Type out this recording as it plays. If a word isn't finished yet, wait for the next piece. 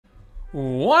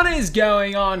What is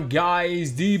going on,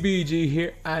 guys? DBG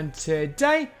here, and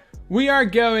today we are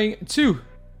going to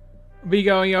be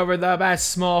going over the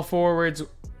best small forwards,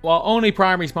 well, only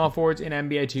primary small forwards in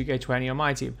NBA 2K20 on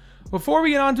my team. Before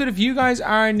we get on to it, if you guys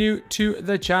are new to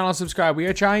the channel, subscribe. We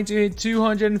are trying to hit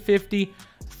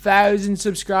 250,000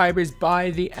 subscribers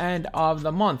by the end of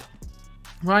the month.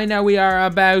 Right now we are a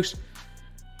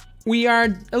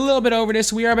little bit over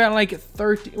this. We are about like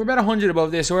 30, we're about 100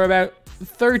 above this. So we're about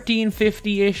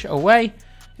 1350-ish away.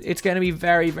 It's going to be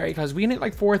very, very close. We can hit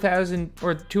like 4,000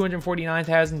 or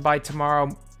 249,000 by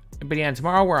tomorrow. But yeah,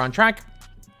 tomorrow we're on track.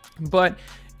 But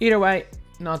either way,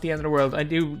 not the end of the world. I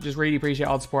do just really appreciate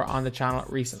all the support on the channel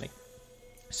recently.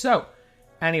 So,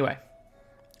 anyway,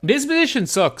 this position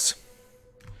sucks.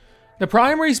 The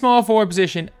primary small forward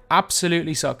position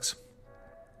absolutely sucks.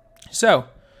 So,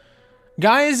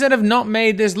 guys that have not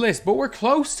made this list, but we're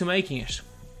close to making it.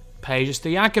 Peja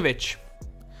Stojakovic,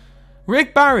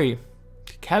 Rick Barry,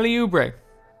 Kelly Oubre,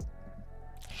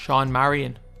 Sean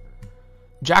Marion,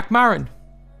 Jack Marin,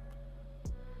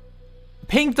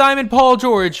 Pink Diamond Paul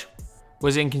George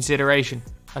was in consideration.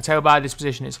 That's how bad this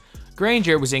position is.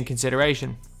 Granger was in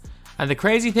consideration. And the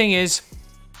crazy thing is,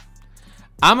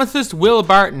 Amethyst Will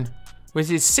Barton, with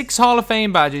his 6 Hall of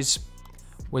Fame badges,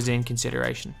 was in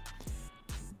consideration.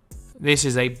 This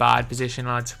is a bad position,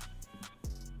 lads.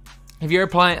 If you're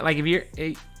playing, like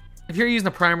if you're using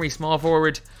a primary small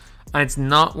forward and it's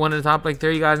not one of the top like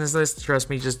 30 guys in this list, trust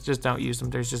me, just don't use them.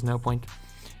 There's just no point.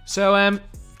 So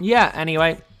yeah,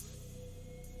 anyway,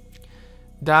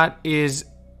 that is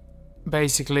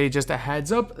basically just a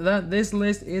heads up that this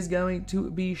list is going to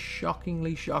be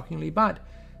shockingly bad.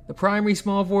 The primary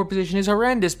small forward position is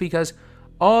horrendous because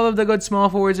all of the good small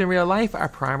forwards in real life are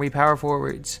primary power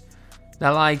forwards.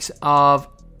 The likes of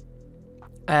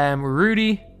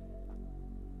Rudy,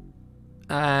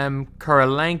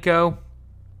 Korolenko,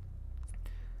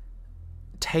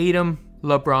 Tatum,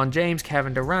 LeBron James,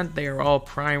 Kevin Durant, they are all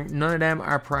prime. None of them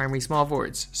are primary small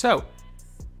forwards. So,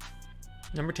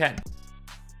 number 10,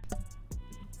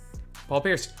 Paul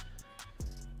Pierce.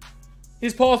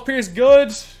 Is Paul Pierce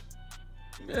good?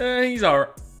 He's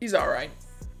alright.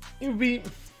 He would be.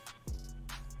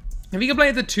 If he could play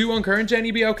at the 2 on current gen,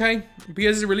 he'd be okay.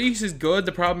 Because his release is good.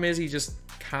 The problem is he just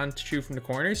can't shoot from the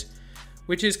corners,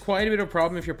 which is quite a bit of a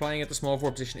problem if you're playing at the small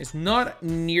forward position. It's not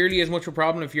nearly as much of a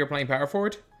problem if you're playing power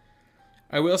forward.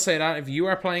 I will say that if you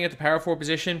are playing at the power forward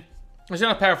position, it's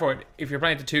not power forward if you're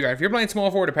playing at the 2 guard. If you're playing small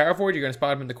forward or power forward, you're going to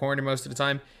spot him in the corner most of the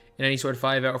time in any sort of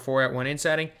 5-out or 4-out 1-in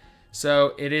setting.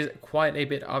 So it is quite a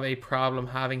bit of a problem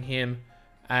having him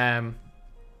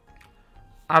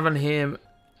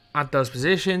at those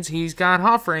positions. He's got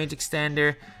half range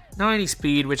extender, 90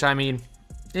 speed, which I mean,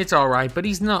 it's alright, but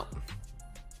he's not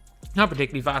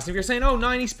particularly fast. If you're saying, oh,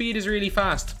 90 speed is really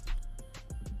fast,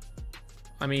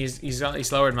 I mean, he's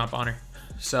slower than Matt Bonner.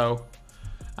 So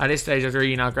at this stage, it's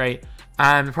really not great.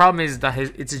 And the problem is that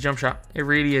it's a jump shot. It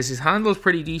really is. His handle's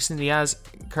pretty decent. He has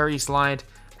Curry slide,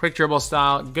 quick dribble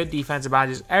style, good defensive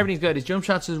badges. Everything's good. His jump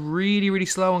shots is really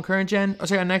slow on current gen. Oh,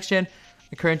 sorry, on next gen.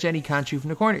 The current gen, he can't shoot from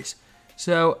the corners.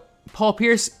 So Paul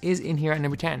Pierce is in here at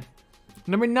number 10.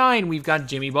 Number 9, we've got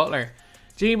Jimmy Butler.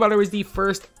 Jimmy Butler was the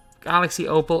first Galaxy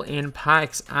Opal in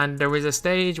packs, and there was a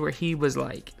stage where he was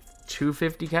like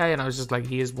 250k, and I was just like,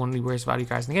 he is one of the worst value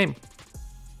cards in the game.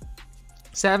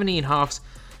 17 Hoffs,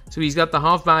 so he's got the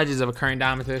Hoff badges of a current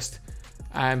Amethyst.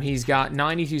 He's got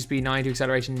 92 speed, 92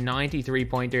 acceleration, 93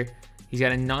 pointer. He's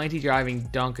got a 90 driving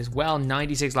dunk as well,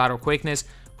 96 lateral quickness.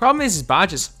 Problem is his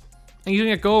badges. And he's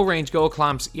doing a goal range, goal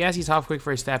clamps. Yes, he's half quick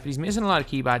for his step, but he's missing a lot of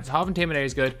key badges. Half intimidator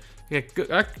is good.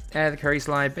 The Curry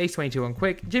slide, base 22 on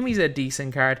quick. Jimmy's a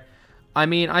decent card. I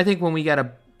mean, I think when we get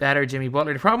a better Jimmy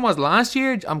Butler, the problem was last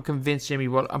year, I'm convinced Jimmy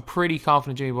Butler, I'm pretty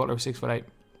confident Jimmy Butler was 6'8".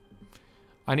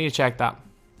 I need to check that.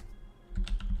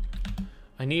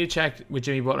 I need to check with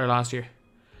Jimmy Butler last year.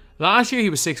 Last year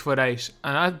he was 6'8",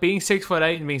 and being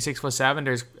 6'8" and being 6'7",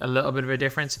 there's a little bit of a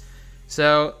difference.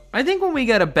 So I think when we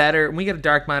get a dark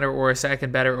matter or a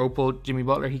second better Opal Jimmy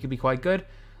Butler, he could be quite good.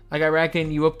 Like, I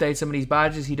reckon you update some of these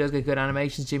badges, he does get good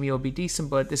animations, Jimmy will be decent,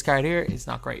 but this card here is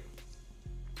not great.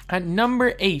 At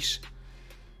number 8,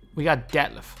 we got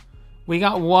Detlef. We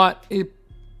got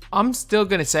I'm still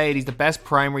going to say he's the best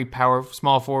primary power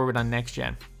small forward on next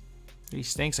gen. He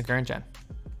stinks on current gen.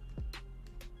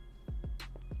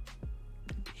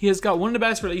 He has got one of the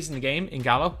best releases in the game in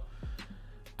Gallo,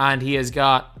 and he has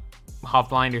got half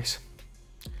blinders.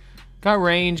 Got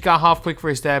range, got half quick for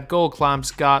his step, gold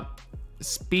clamps, got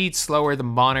speed slower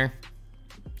than Bonner,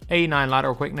 89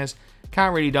 lateral quickness,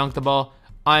 can't really dunk the ball.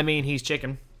 I mean, he's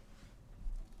chicken.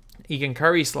 He can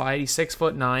Curry slide, he's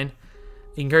 6'9".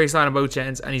 He can curry slide on both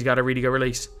gens, and he's got a really good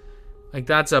release. Like,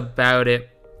 that's about it.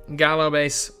 Gallo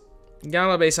base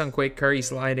on quick, curry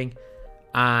sliding,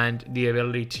 and the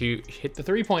ability to hit the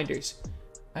 3-pointers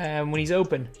when he's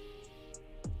open.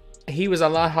 He was a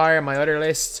lot higher on my other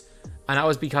lists, and that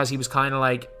was because he was kind of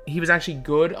like, he was actually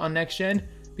good on next gen,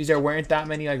 because there weren't that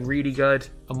many like really good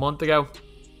a month ago.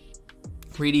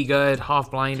 Really good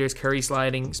half blinders, curry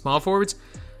sliding, small forwards,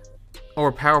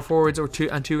 or power forwards, or two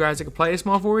guys that could play a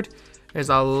small forward. There's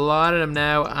a lot of them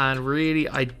now, and really,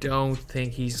 I don't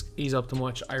think he's up to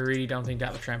much. I really don't think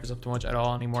that Tramp is up to much at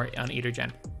all anymore on either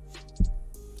gen.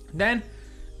 Then,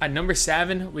 at number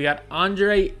 7, we got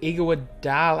Andre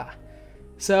Iguodala.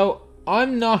 So,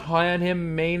 I'm not high on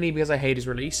him, mainly because I hate his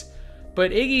release.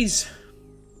 But Iggy's,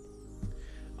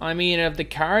 I mean, of the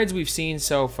cards we've seen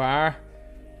so far,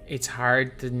 it's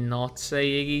hard to not say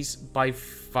Iggy's by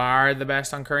far the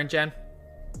best on current gen.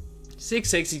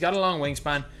 6'6", he's got a long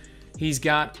wingspan. He's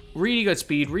got really good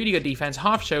speed, really good defense,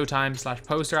 half showtime /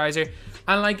 posterizer.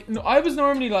 And like, I was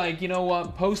normally like, you know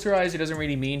what, posterizer doesn't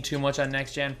really mean too much on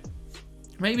next gen.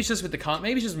 Maybe it's just with the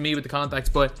maybe it's just me with the contacts,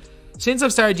 but since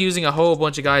I've started using a whole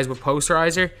bunch of guys with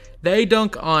posterizer, they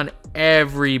dunk on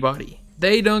everybody.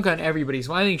 They dunk on everybody.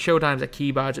 So I think showtime's a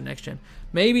key badge at next gen.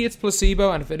 Maybe it's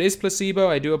placebo, and if it is placebo,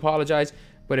 I do apologize,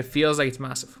 but it feels like it's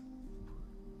massive.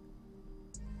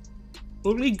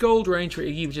 Ugly gold range for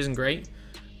Iggy, which isn't great.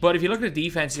 But if you look at the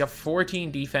defense, he's got 14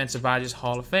 defensive badges,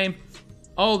 Hall of Fame.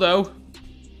 Although,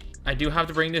 I do have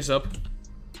to bring this up.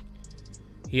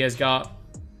 He has got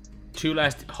 2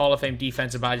 less Hall of Fame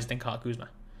defensive badges than Kyle Kuzma.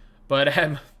 But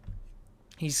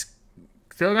he's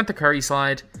still got the curry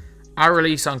slide, a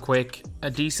release on quick, a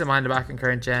decent amount of back in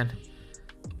current gen.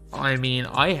 I mean,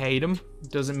 I hate him.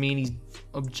 Doesn't mean he's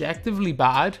objectively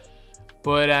bad.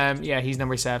 But yeah, he's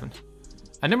number 7.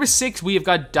 At number 6, we have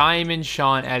got Diamond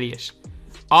Sean Elliott.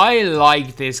 I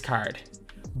like this card,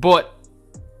 but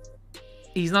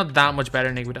he's not that much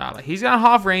better than Iguodala. He's got a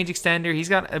half range extender. He's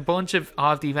got a bunch of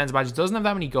half defense badges. Doesn't have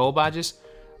that many gold badges,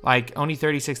 like only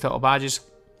 36 total badges.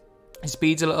 His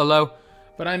speed's a little low,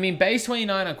 but I mean, base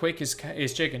 29 on quick is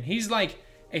chicken. He's like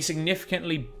a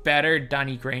significantly better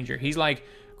Danny Granger. He's like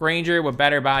Granger with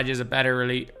better badges, a better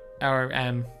release, or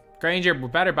Granger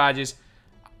with better badges,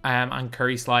 and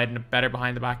curry slide and a better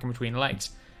behind the back and between the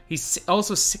legs. He's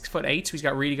also 6'8", so he's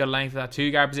got really good length for that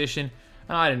 2-guard position.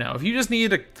 And I don't know, if you just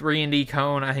need a 3-and-D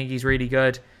cone, I think he's really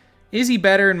good. Is he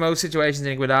better in most situations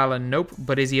than Iguodala? Nope.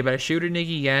 But is he a better shooter than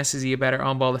Iggy? Yes. Is he a better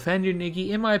on-ball defender than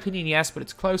Iggy? In my opinion, yes, but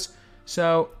it's close.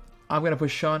 So I'm going to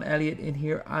put Sean Elliott in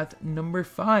here at number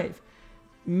 5.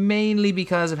 Mainly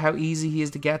because of how easy he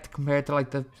is to get compared to like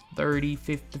the 30,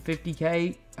 50,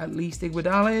 50k at least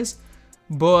Iguodala is.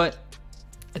 But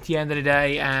at the end of the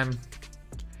day,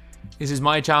 this is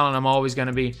my channel, and I'm always going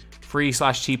to be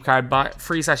free/cheap card,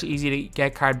 free/easy to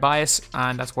get card bias,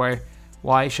 and that's why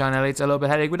Sean Elliott's a little bit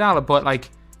ahead of Iguodala. But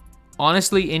like,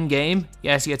 honestly, in game,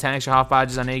 yes, he had 10 extra half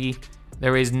badges on Iggy.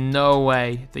 There is no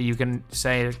way that you can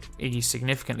say that Iggy's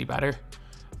significantly better.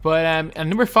 But at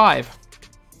number 5,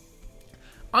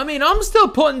 I mean, I'm still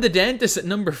putting the dentist at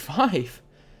number 5.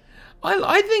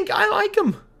 I think I like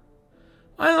him.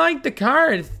 I like the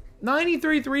card.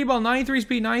 93 3 ball, 93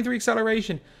 speed, 93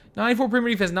 acceleration, 94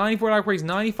 perimeter defense, 94 lock breaks,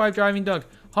 95 driving dunk,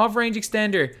 half range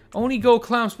extender, only gold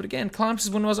clamps. But again, clamps is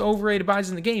one of the most overrated badges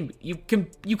in the game. You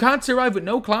can't survive with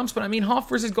no clamps, but I mean, half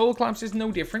versus gold clamps, there's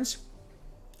no difference.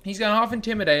 He's got half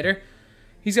intimidator.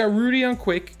 He's got Rudy on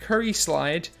quick, curry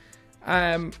slide,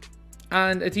 and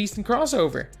a decent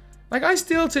crossover. Like, I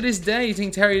still to this day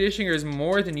think Terry Dishinger is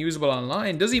more than usable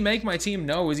online. Does he make my team?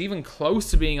 No. Is he even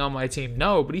close to being on my team?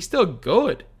 No, but he's still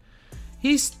good.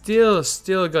 He's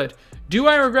still good. Do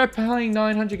I regret playing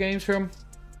 900 games for him?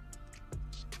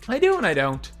 I do and I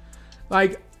don't.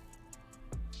 Like,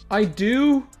 I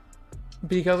do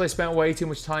because I spent way too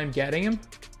much time getting him.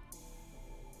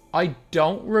 I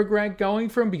don't regret going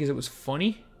for him because it was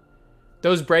funny.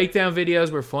 Those breakdown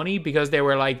videos were funny because they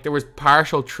were like, there was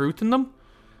partial truth in them.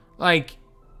 Like,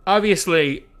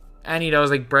 obviously, any of those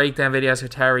like breakdown videos for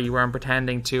Terry, you weren't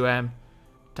pretending to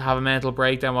have a mental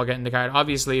breakdown while getting the card.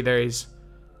 Obviously, there is,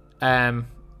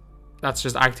 that's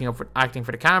just acting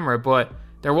for the camera, but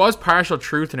there was partial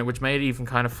truth in it, which made it even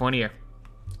kind of funnier.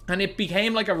 And it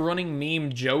became like a running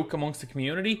meme joke amongst the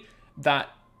community that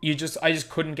I just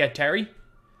couldn't get Terry.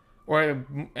 Or it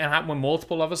happened with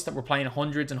multiple of us that were playing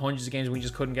hundreds and hundreds of games and we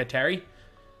just couldn't get Terry.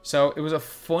 So it was a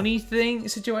funny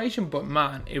situation, but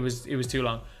man, it was too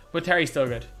long. But Terry's still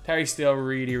good. Terry's still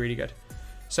really, really good.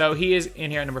 So he is in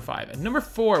here at number 5. At number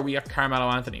 4, we have Carmelo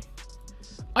Anthony.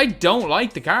 I don't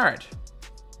like the card.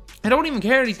 I don't even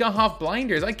care that he's got half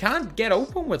blinders. I can't get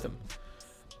open with him.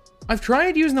 I've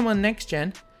tried using them on next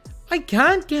gen. I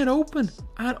can't get open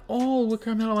at all with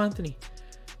Carmelo Anthony.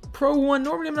 Pro 1,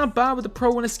 normally I'm not bad with the Pro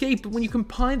 1 escape, but when you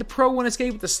combine the Pro 1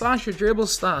 escape with the slasher dribble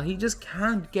style, he just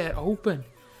can't get open.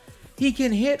 He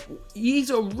can hit, he's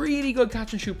a really good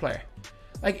catch and shoot player.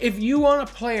 Like, if you want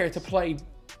a player to play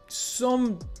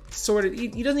some sort of, he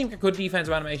doesn't even get good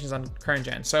defensive animations on current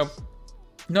gen, so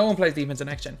no one plays defense on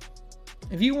next gen.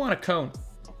 If you want a cone,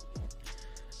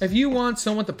 if you want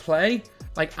someone to play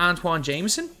like Antoine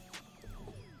Jameson,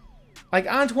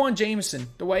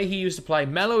 the way he used to play,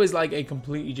 Melo is like a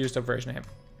completely juiced up version of him.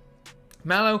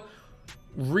 Melo,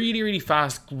 really, really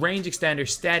fast, range extender,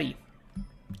 steady,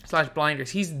 /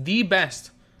 blinders. He's the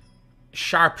best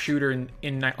sharpshooter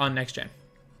on next gen.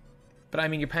 But I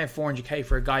mean, you're paying 400k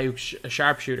for a guy who's a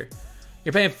sharpshooter.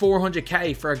 You're paying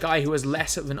 400k for a guy who has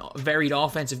less of a varied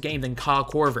offensive game than Kyle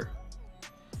Korver.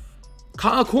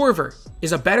 Kyle Korver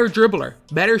is a better dribbler,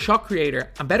 better shot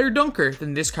creator, and better dunker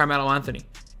than this Carmelo Anthony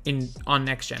on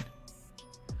next gen.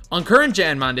 On current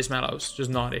gen, man, this Melo's just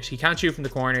not it. He can't shoot from the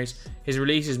corners. His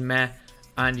release is meh,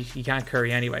 and he can't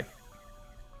curry anyway.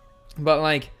 But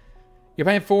like, you're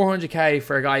paying 400k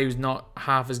for a guy who's not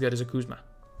half as good as a Kuzma.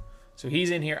 So he's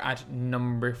in here at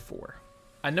number 4.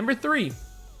 At number 3,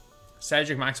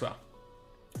 Cedric Maxwell.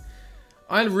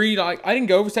 I didn't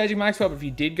go for Cedric Maxwell, but if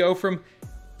you did go for him,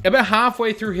 about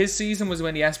halfway through his season was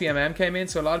when the SBMM came in,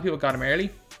 so a lot of people got him early.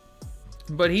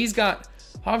 But he's got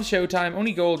half showtime,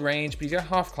 only gold range, but he's got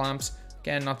half clamps.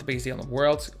 Again, not the biggest deal in the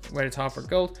world, whether it's half or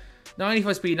gold.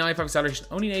 95 speed, 95 acceleration,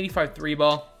 only an 85 3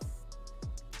 ball.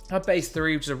 At base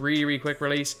 3, which is a really, really quick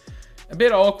release. A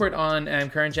bit awkward on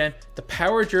current gen. The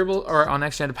power dribble, or on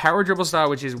next gen, the power dribble style,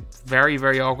 which is very,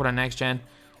 very awkward on next gen.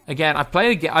 Again,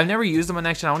 I've never used him on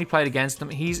next gen. I only played against him.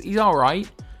 He's all right,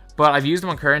 but I've used him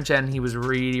on current gen. He was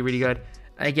really, really good.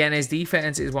 Again, his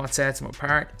defense is what sets him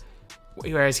apart.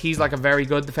 Whereas he's like a very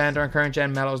good defender on current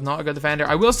gen. Melo's not a good defender.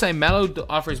 I will say Melo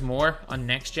offers more on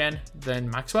next gen than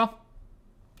Maxwell,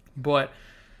 but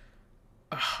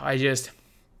I just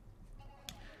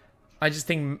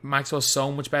think Maxwell's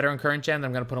so much better on current gen that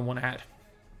I'm going to put him one ahead.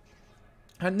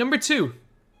 At number 2,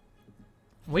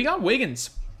 we got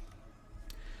Wiggins.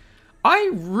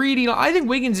 I think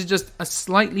Wiggins is just a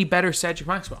slightly better Cedric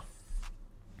Maxwell.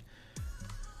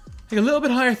 Like a little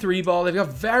bit higher 3 ball. They've got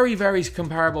very, very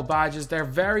comparable badges. They're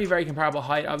very, very comparable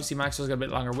height. Obviously, Maxwell's got a bit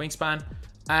longer wingspan.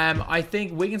 I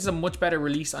think Wiggins is a much better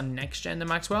release on next gen than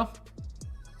Maxwell.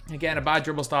 Again, a bad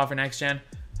dribble style for next gen.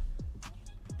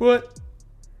 But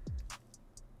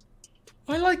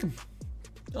I like him.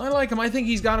 I think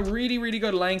he's got a really, really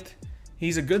good length.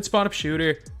 He's a good spot-up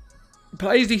shooter. He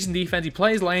plays decent defense. He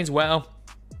plays lanes well.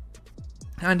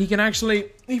 And he can actually,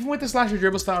 even with the slasher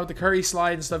dribble style, with the Curry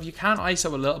slide and stuff, you can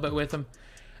ISO a little bit with him.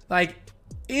 Like,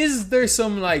 is there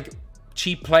some, like,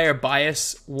 cheap player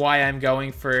bias why I'm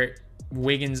going for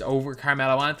Wiggins over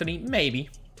Carmelo Anthony? Maybe.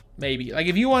 Like,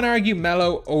 if you want to argue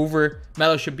Melo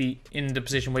should be in the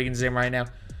position Wiggins is in right now,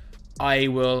 I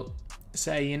will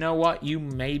say, you know what, you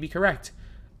may be correct.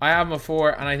 I have him a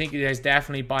 4, and I think there's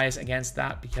definitely bias against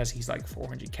that because he's like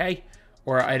 400k,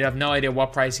 or I'd have no idea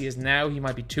what price he is now. He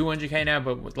might be 200k now,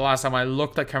 but the last time I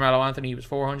looked at Carmelo Anthony, he was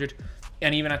 400,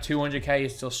 and even at 200k,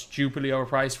 it's still stupidly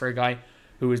overpriced for a guy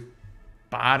who is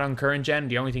bad on current gen.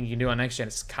 The only thing you can do on next gen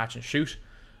is catch and shoot,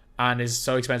 and is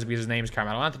so expensive because his name is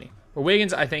Carmelo Anthony. But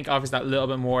Wiggins, I think, offers that little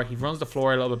bit more. He runs the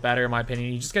floor a little bit better, in my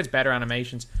opinion. He just gets better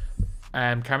animations.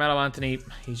 Carmelo Anthony,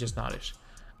 he's just not it.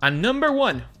 And number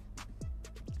 1,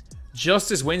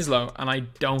 Justice Winslow, and I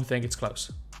don't think it's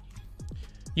close.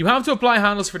 You have to apply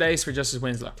handles for days for Justice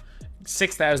Winslow.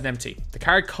 6,000 MT. The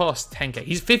card costs 10k.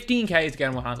 He's 15k to get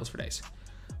him with handles for days.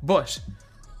 But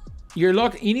you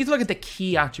need to look at the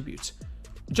key attributes.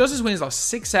 Justice Winslow,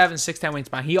 6'7", 6'10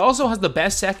 wingspan. He also has the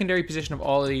best secondary position of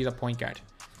all of these at point guard.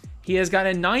 He has got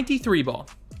a 93 ball,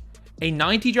 a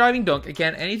 90 driving dunk.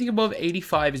 Again, anything above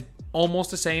 85 is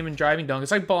almost the same in driving dunk.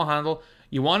 It's like ball handle.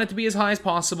 You want it to be as high as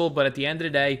possible, but at the end of the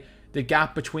day, the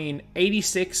gap between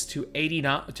 86 to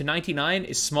 99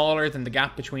 is smaller than the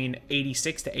gap between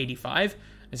 86 to 85.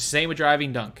 It's the same with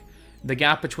driving dunk. The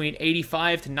gap between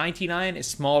 85 to 99 is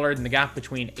smaller than the gap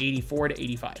between 84 to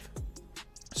 85.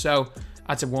 So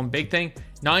that's one big thing.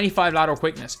 95 lateral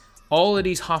quickness. All of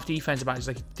these half defensive badges,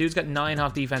 like dude's got 9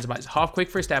 half defensive badges. Half quick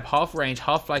first step, half range,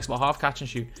 half flexible, half catch and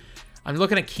shoot. I'm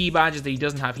looking at key badges that he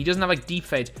doesn't have. He doesn't have like deep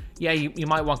fades. Yeah, you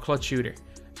might want clutch shooter.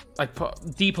 Like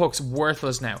deep hooks,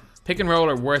 worthless now. Pick and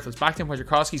roller, worthless. Back to puncher,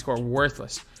 cross key score,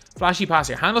 worthless. Flashy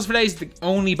passer. Handles for days is the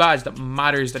only badge that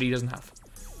matters that he doesn't have.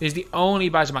 It is the only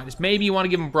badge that matters. Maybe you want to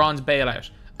give him bronze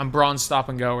bailout and bronze stop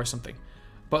and go or something.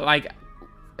 But like,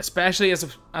 especially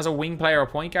as a wing player or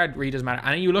point guard, really doesn't matter.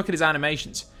 And you look at his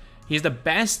animations. He's the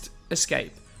best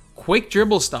escape. Quick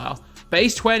dribble style.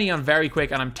 Base 20 on very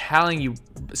quick. And I'm telling you,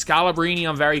 Scalabrini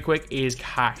on very quick is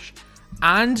cash.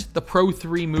 And the Pro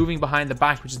 3 moving behind the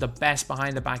back, which is the best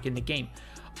behind the back in the game.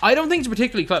 I don't think it's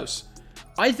particularly close.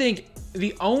 I think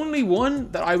the only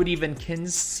one that I would even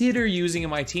consider using in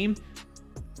my team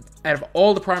out of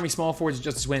all the primary small forwards is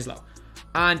Justice Winslow.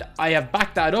 And I have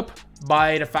backed that up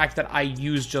by the fact that I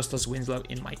use Justice Winslow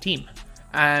in my team.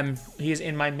 He is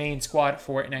in my main squad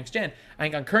for next gen. I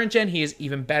think on current gen, he is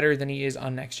even better than he is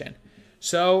on next gen.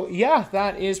 So yeah,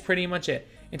 that is pretty much it.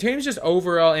 In terms of just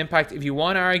overall impact, if you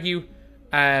want to argue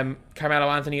Carmelo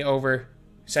Anthony over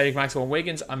Cedric Maxwell and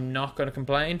Wiggins, I'm not going to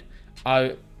complain.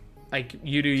 Like,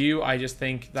 you do you. I just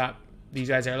think that these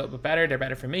guys are a little bit better. They're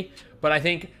better for me. But I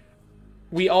think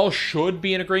we all should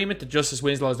be in agreement that Justice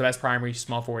Winslow is the best primary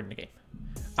small forward in the game.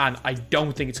 And I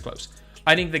don't think it's close.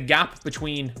 I think the gap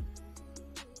between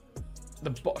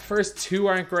the first two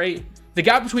aren't great. The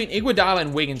gap between Iguodala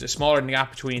and Wiggins is smaller than the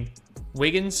gap between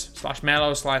Wiggins /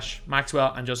 Melo /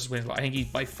 Maxwell and Justice Winslow. I think he's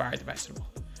by far the best of them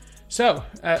all. So,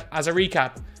 as a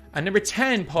recap, at number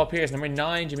 10, Paul Pierce. Number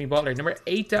 9, Jimmy Butler. Number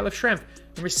 8, Detlef Schrempf.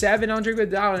 Number 7, Andre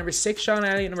Iguodala. Number 6, Sean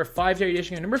Elliott. Number 5, Terry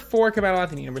Dishinger. Number 4, Carmelo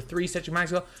Anthony. Number 3, Cedric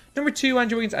Maxwell. Number 2,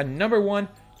 Andrew Wiggins. And number 1,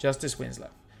 Justice Winslow.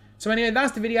 So anyway,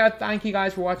 that's the video. Thank you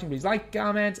guys for watching. Please like,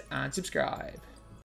 comment, and subscribe.